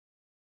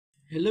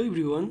Hello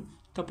everyone,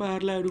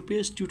 तपाईहरुलाई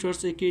Rupesh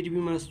tutors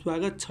एकेडेमीमा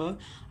स्वागत छ।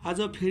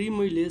 आज फेरि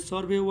मैले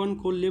सर्वे 1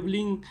 को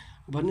लेबलिङ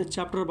भन्ने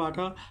च्याप्टरबाट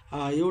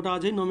एउटा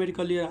अझै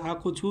नमेरिकल लिएर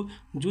आएको छु,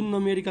 जुन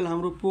नमेरिकल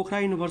हाम्रो पोखरा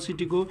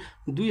युनिभर्सिटीको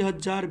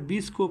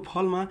 2020 को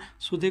फलमा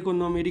सोधेको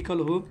नमेरिकल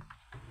हो।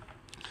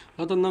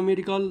 र त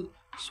नमेरिकल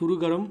सुरु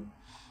गरौँ।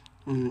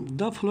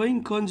 The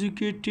following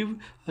consecutive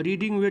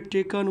reading were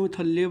taken with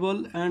a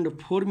level and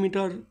 4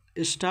 meter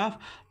staff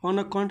on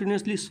a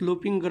continuously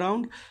sloping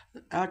ground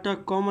at a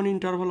common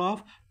interval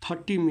of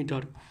 30 meter.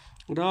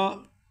 र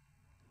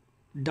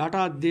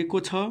डाटा दिएको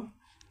छ।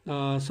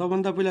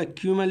 सबभन्दा पहिला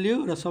क्यूमा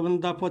लियो र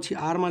सबभन्दा पछि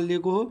आरमा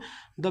लिएको हो।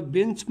 The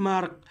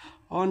benchmark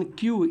on Q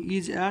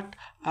is at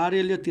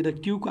RL यति र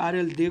Q को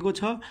RL दिएको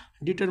छ।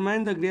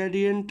 Determine the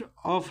gradient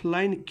of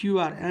line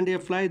QR and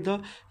apply the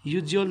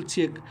usual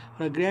check।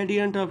 र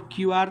gradient of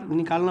QR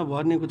निकाल्न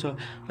भनेको छ।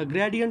 र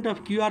gradient of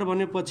QR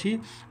भनेपछि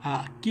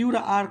Q र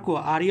R को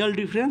RL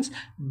difference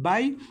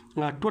by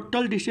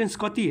total distance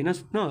कति हैन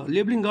न,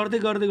 लेबलिङ गर्दै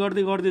गर्दै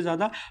गर्दै गर्दै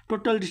जाँदा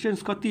टोटल डिस्टेन्स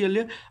कति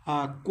यसले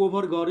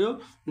कभर गर्यो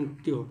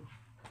त्यो।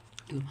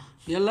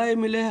 यसलाई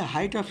मैले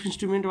हाइट अफ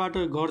इन्स्ट्रुमेन्टबाट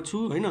गर्छु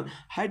हैन।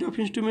 हाइट अफ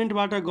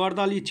इन्स्ट्रुमेन्टबाट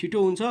गर्दा अलि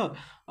छिटो हुन्छ,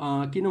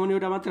 किनभने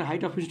एउटा मात्र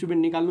हाइट अफ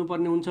इन्स्ट्रुमेन्ट निकाल्नु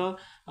पर्ने हुन्छ।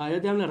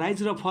 यदि हामीले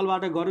राइज र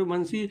फलबाट गर्यौँ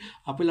भनेपछि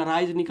पहिला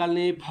राइज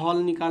निकाल्ने, फल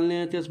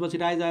निकाल्ने, त्यसपछि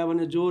राइज आयो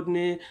भने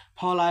जोड्ने,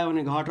 फल आयो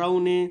भने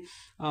घटाउने,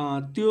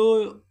 त्यो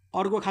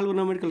अर्को खालको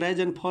नमेरिकल राइज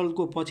एन्ड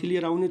फलको पछि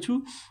लिएर आउने छु।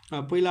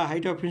 पहिला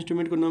हाइट अफ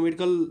इन्स्ट्रुमेन्टको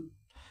नमेरिकल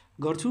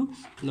गर्छु।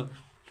 ल,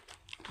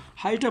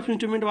 हाइट अफ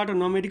इन्स्ट्रुमेन्टबाट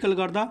नमेरिकल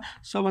गर्दा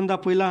सबभन्दा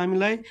पहिला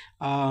हामीलाई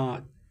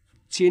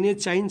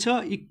चेनेज चाहिन्छ।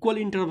 इक्वल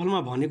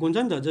इन्टरभलमा भनेको हुन्छ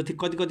नि त, जति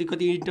कति कति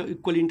कति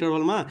इक्वल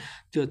इन्टरभलमा,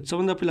 त्यो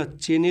सबभन्दा पहिला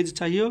चेनेज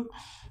चाहियो।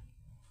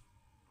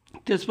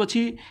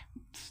 त्यसपछि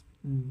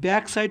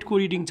ब्याक साइडको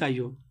रिडिङ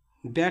चाहियो,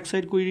 ब्याक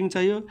साइडको रिडिङ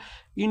चाहियो,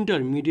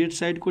 इन्टरमिडिएट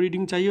साइडको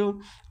रिडिङ चाहियो,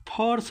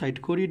 फर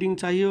साइडको रिडिङ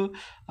चाहियो,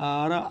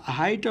 र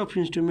हाइट अफ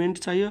इन्स्ट्रुमेन्ट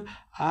चाहियो,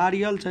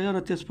 आरएल चाहियो, र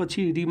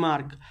त्यसपछि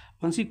रिमार्क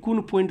भनेपछि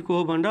कुन पोइन्टको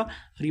हो भनेर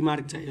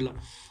रिमार्क चाहियो। ल,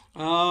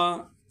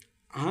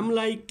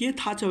 हामीलाई के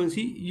थाहा छ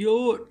भनेपछि यो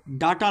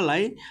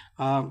डाटालाई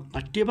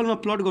टेबलमा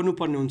प्लट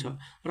गर्नुपर्ने हुन्छ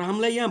र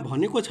हामीलाई यहाँ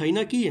भनेको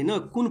छैन कि हैन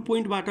कुन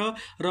पोइन्टबाट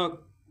र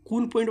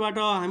कुन पोइन्टबाट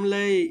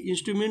हामीलाई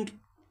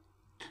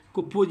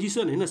इन्स्ट्रुमेन्टको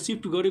पोजिसन हैन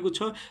शिफ्ट गरेको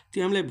छ,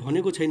 त्यो हामीलाई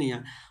भनेको छैन।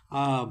 यहाँ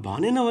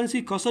भनेन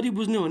भनेपछि कसरी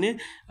बुझ्ने भने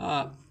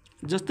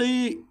जस्तै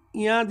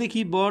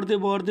यहाँदेखि बढ्दै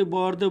बढ्दै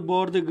बढ्दै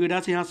बढ्दै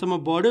गइरहेको छ, यहाँसम्म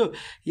बढ्यो,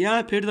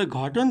 यहाँ फेरि त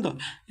घट्यो नि त।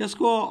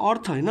 यसको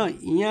अर्थ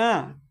हैन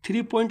यहाँ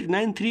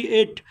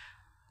 3.938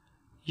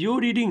 यो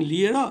रिडिङ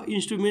लिएर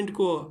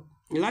इन्स्ट्रुमेन्टको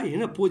लाई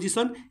हैन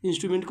पोजिसन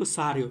इन्स्ट्रुमेन्टको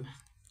सार्यो,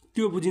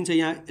 त्यो बुझिन्छ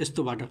यहाँ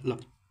यस्तोबाट। ल,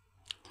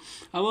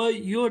 अब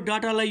यो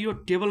डाटालाई यो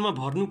टेबलमा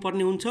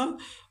भर्नुपर्ने हुन्छ।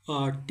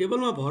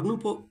 टेबलमा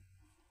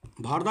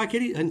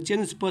भर्दाखेरि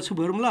चेन्ज पछि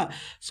भरौँला।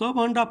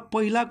 सबभन्दा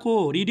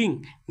पहिलाको रिडिङ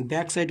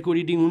ब्याक साइडको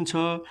रिडिङ हुन्छ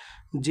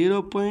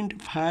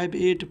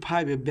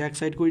 0.585 ब्याक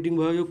साइडको रिडिङ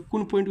भयो। यो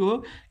कुन पोइन्टको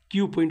हो?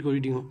 क्यू पोइन्टको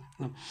रिडिङ हो।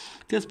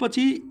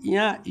 त्यसपछि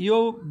यहाँ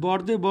यो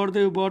बढ्दै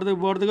बढ्दै बढ्दै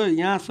बढ्दै गयो,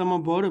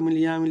 यहाँसम्म बढ्यो। मैले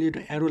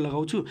एउटा एरो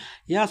लगाउँछु,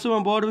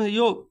 यहाँसम्म बढ्यो भने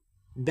यो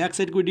ब्याक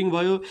साइडको रिडिङ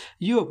भयो,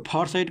 यो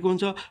फर साइडको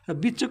हुन्छ र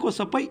बिचको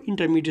सबै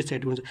इन्टरमिडिएट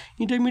साइडको हुन्छ।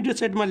 इन्टरमिडिएट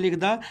साइडमा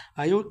लेख्दा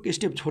यो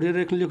स्टेप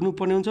छोडेर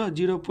लेख्नुपर्ने हुन्छ।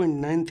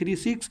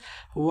 0.936,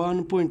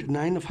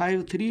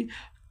 1.953,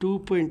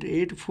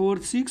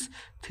 2.846,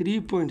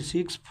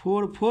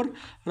 3.644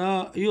 र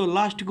यो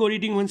लास्टको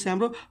रिडिङ भनेपछि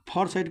हाम्रो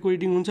फर साइडको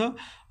रिडिङ हुन्छ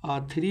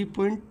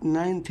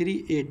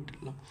 3.938।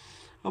 ल,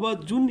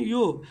 अब जुन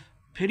यो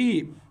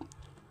फेरि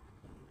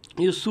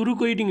यो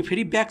सुरुको रिडिङ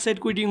फेरि ब्याक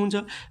साइडको रिडिङ हुन्छ।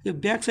 यो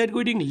ब्याक साइडको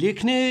रिडिङ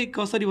लेख्ने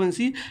कसरी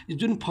भनेपछि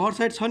जुन फर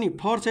साइड छ नि,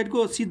 फर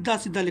साइडको सिधा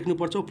सिधा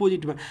लेख्नुपर्छ,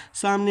 अपोजिटमा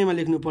सामनेमा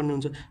लेख्नुपर्ने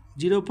हुन्छ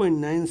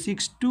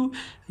 0.962।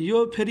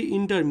 यो फेरि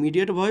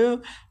इन्टरमिडिएट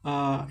भयो,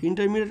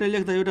 इन्टरमिडिएट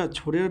लेख्दा एउटा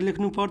छोडेर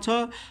लेख्नुपर्छ।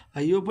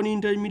 यो पनि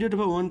इन्टरमिडिएट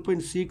भयो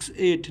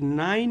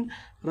 1.689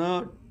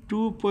 र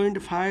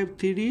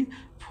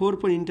 2.534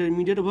 पनि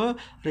इन्टरमिडिएट भयो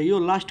र यो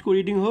लास्टको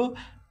रिडिङ हो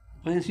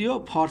भनेपछि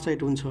यो फर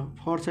साइड हुन्छ,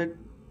 फर साइड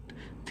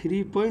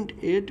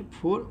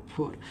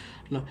 3.844।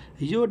 ल,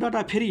 यो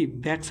डाटा फेरि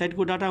ब्याक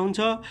साइडको डाटा हुन्छ।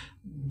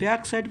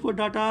 ब्याक साइडको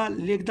डाटा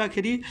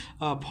लेख्दाखेरि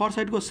फर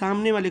साइडको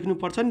सामनेमा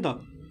लेख्नुपर्छ नि त।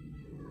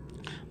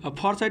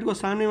 फर साइडको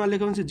सामनेमा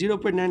लेख्यो भने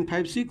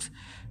 0.956,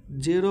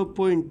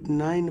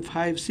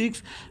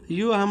 0.956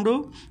 यो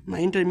हाम्रो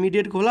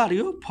इन्टरमिडिएटको होला र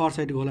यो फर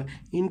साइडको होला।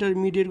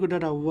 इन्टरमिडिएटको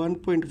डाटा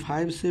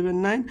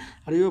 1.579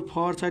 र यो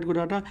फर साइडको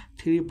डाटा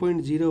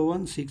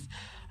 3.016।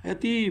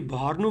 यति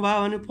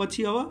भर्नुभयो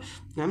भनेपछि अब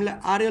हामीलाई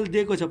आरएल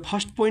दिएको छ,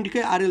 फर्स्ट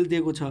पोइन्टकै आरएल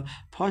दिएको छ।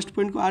 फर्स्ट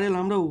पोइन्टको आरएल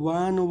हाम्रो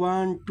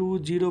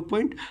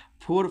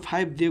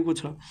 1120.45 दिएको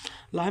छ।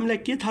 ल,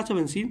 हामीलाई के थाहा छ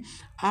भनेपछि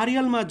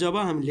आरएलमा जब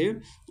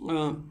हामीले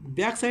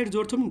ब्याक साइड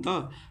जोड्छौँ नि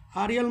त,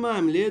 आरएलमा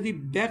हामीले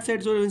यदि ब्याक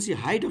साइड जोड्यो भनेपछि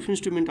हाइट अफ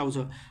इन्स्ट्रुमेन्ट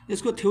आउँछ।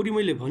 यसको थ्योरी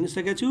मैले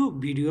भनिसकेको छु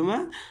भिडियोमा,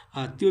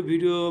 त्यो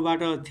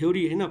भिडियोबाट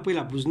थ्योरी हैन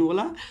पहिला बुझ्नु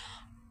होला।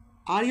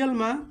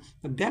 आरएलमा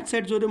ब्याक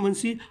साइड जोड्यो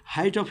भनेपछि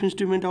हाइट अफ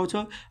इन्स्ट्रुमेन्ट आउँछ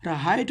र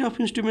height of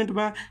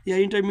इन्स्ट्रुमेन्टमा yeah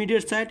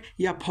intermediate side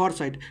yeah for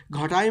side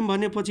घटायौँ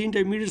भनेपछि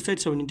इन्टरमिडिएट साइड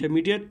छ भने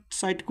इन्टरमिडिएट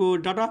साइडको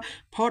डाटा,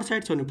 फर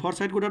साइड छ भने फर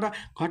साइडको डाटा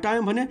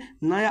घटायौँ भने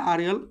नयाँ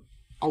आरएल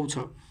आउँछ।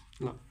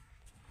 ल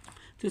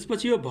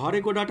त्यसपछि यो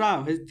भरेको डाटा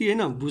यति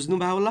हैन,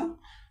 बुझ्नुभयो होला।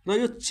 र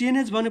यो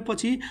चेन्ज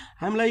भनेपछि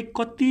हामीलाई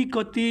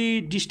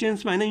कति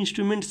डिस्टेन्समा हैन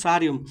इन्स्ट्रुमेन्ट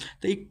सार्यौँ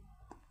त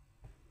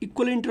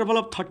इक्वल इन्टरभल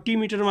अफ 30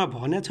 मिटरमा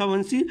भनेछ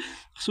भनेपछि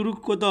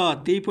सुरुको त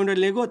त्यही पोइन्ट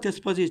लिएको,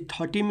 त्यसपछि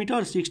 30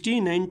 मिटर 60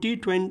 90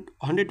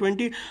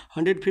 120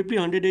 150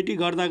 180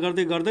 गर्दा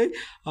गर्दै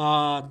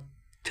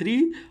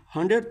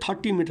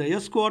 330 मिटर।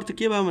 यसको अर्थ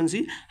के भयो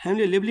भनेपछि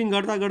हामीले लेभलिङ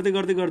गर्दा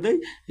गर्दै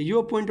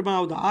यो पोइन्टमा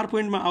आउँदा आर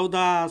पोइन्टमा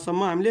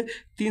आउँदासम्म हामीले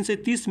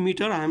 330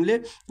 मिटर हामीले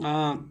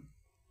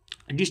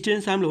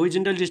डिस्टेन्स हामीले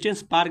होरिजन्टल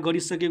डिस्टेन्स पार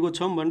गरिसकेको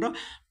छौँ भनेर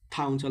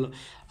थाहा हुन्छ। ल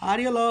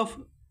आरएल अफ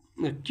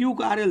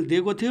क्यूको आरएल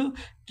दिएको थियो,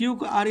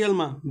 क्यूको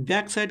आरएलमा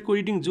ब्याक साइडको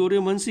रिडिङ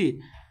जोड्यो भनेपछि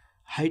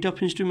हाइट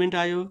अफ इन्स्ट्रुमेन्ट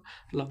आयो।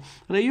 ल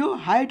र यो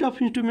हाइट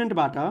अफ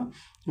इन्स्ट्रुमेन्टबाट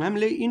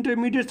हामीले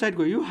इन्टरमिडिएट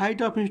साइडको यो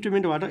हाइट अफ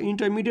इन्स्ट्रुमेन्टबाट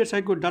इन्टरमिडिएट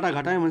साइडको डाटा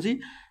घटायौँ भनेपछि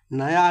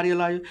नयाँ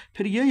आरएल आयो।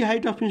 फेरि यही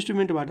हाइट अफ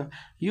इन्स्ट्रुमेन्टबाट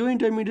यो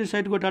इन्टरमिडिएट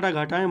साइडको डाटा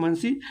घटायौँ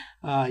भनेपछि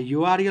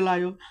यो आरएल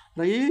आयो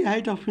र यही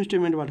हाइट अफ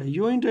इन्स्ट्रुमेन्टबाट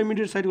यो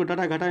इन्टरमिडिएट साइडको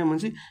डाटा घटायौँ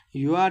भनेपछि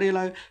यो आरएल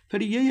आयो।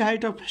 फेरि यही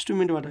हाइट अफ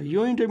इन्स्ट्रुमेन्टबाट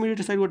यो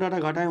इन्टरमिडिएट साइडको डाटा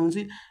घटायौँ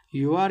भनेपछि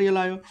यो आरएल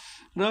आयो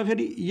र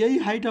फेरि यही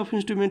हाइट अफ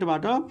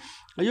इन्स्ट्रुमेन्टबाट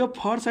यो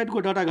फर साइडको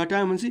डाटा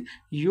घटायौँ भनेपछि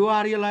यो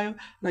आरएल आयो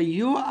र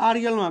यो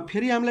आरएलमा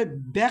फेरि हामीलाई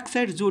ब्याक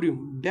साइड जोड्यौँ,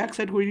 ब्याक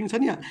साइडको रिडिङ छ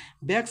नि यहाँ,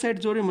 ब्याक साइड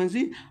जोड्यौँ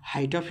भनेपछि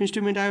हाइट अफ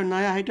इन्स्ट्रुमेन्ट आयो,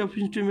 नयाँ हाइट अफ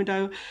इन्स्ट्रुमेन्ट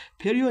आयो।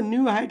 फेरि यो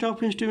न्यू हाइट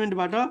अफ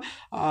इन्स्ट्रुमेन्टबाट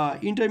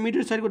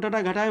इन्टरमिडिएट साइडको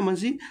डाटा घटायौँ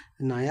भनेपछि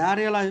नयाँ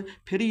आरएल आयो।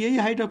 फेरि यही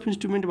हाइट अफ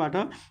इन्स्ट्रुमेन्टबाट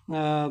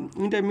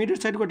इन्टरमिडिएट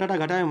साइडको डाटा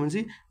घटायौँ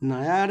भनेपछि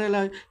नयाँ आरएल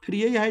आयो। फेरि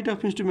यही हाइट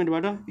अफ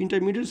इन्स्ट्रुमेन्टबाट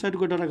इन्टरमिडिएट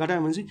साइडको डाटा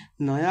घटायौँ भनेपछि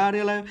नयाँ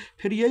आरएल आयो।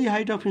 फेरि यही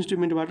हाइट अफ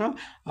इन्स्ट्रुमेन्टबाट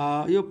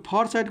यो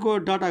फर साइडको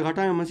डाटा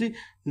घटायौँ भनेपछि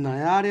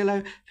नयाँ आरएल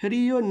आयो।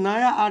 फेरि यो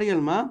नयाँ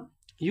आरएलमा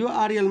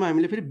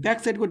हामीले फेरि ब्याक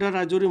साइडको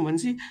डाटा जोड्यौँ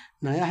भनेपछि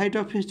नयाँ हाइट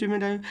अफ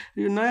इन्स्ट्रुमेन्ट आयो।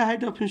 यो नयाँ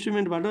हाइट अफ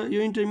इन्स्ट्रुमेन्टबाट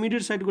यो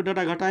इन्टरमिडिएट साइडको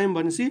डाटा घटायौँ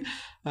भनेपछि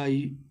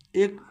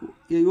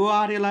यो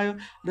आरएल आयो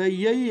र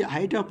यही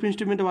हाइट अफ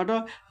इन्स्ट्रुमेन्टबाट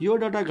यो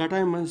डाटा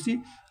घटायौँ भनेपछि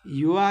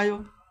यो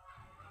आयो।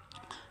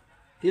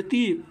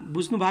 यति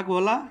बुझ्नु भएको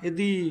होला।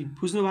 यदि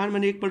बुझ्नु भएन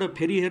भने एकपल्ट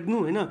फेरि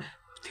हेर्नु हैन,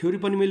 थ्योरी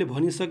पनि मैले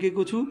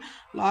भनिसकेको छु।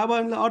 ल अब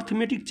हामीलाई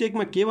अर्थमेटिक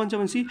चेकमा के भन्छ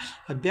भनेपछि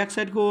ब्याक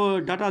साइडको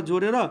डाटा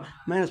जोडेर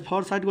माइनस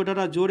फर साइडको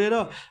डाटा जोडेर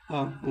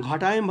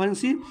घटायौँ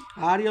भनेपछि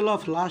RL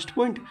of last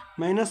point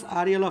minus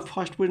RL of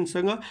first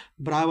पोइन्टसँग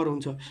बराबर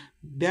हुन्छ।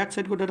 ब्याक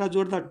साइडको डाटा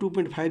जोड्दा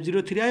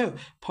 2.503 आयो,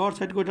 फर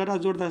साइडको डाटा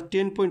जोड्दा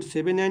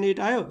 10.798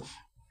 आयो।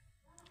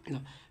 ल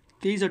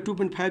त्यही छ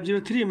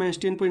 2.503 minus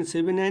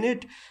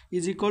 10.798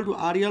 is equal to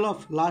RL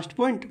of last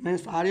point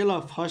minus RL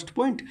of first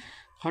point,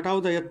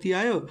 घटाउँदा यति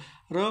आयो।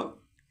 र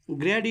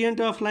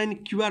ग्रेडियन्ट अफ लाइन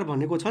क्युआर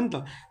भनेको छ नि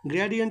त,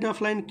 ग्रेडियन्ट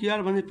अफ लाइन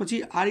क्युआर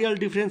भनेपछि RL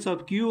difference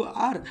of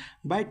QR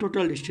by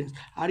total distance.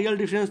 RL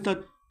difference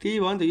त त्यही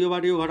भयो नि त,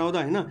 योबाट यो घटाउँदा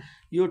हैन,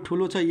 यो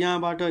ठुलो छ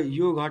यहाँबाट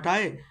यो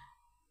घटाए,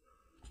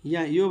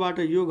 यहाँ योबाट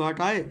यो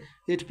घटाए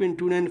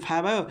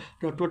 8.295 आयो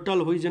र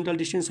टोटल होरिजन्टल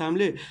डिस्टेन्स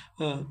हामीले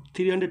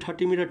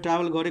 330 मिटर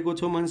ट्राभल गरेको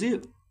छौँ भनेपछि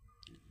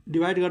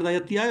डिभाइड गर्दा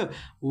यति आयो,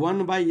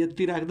 1 बाई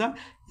यति राख्दा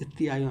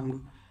यति आयो हाम्रो।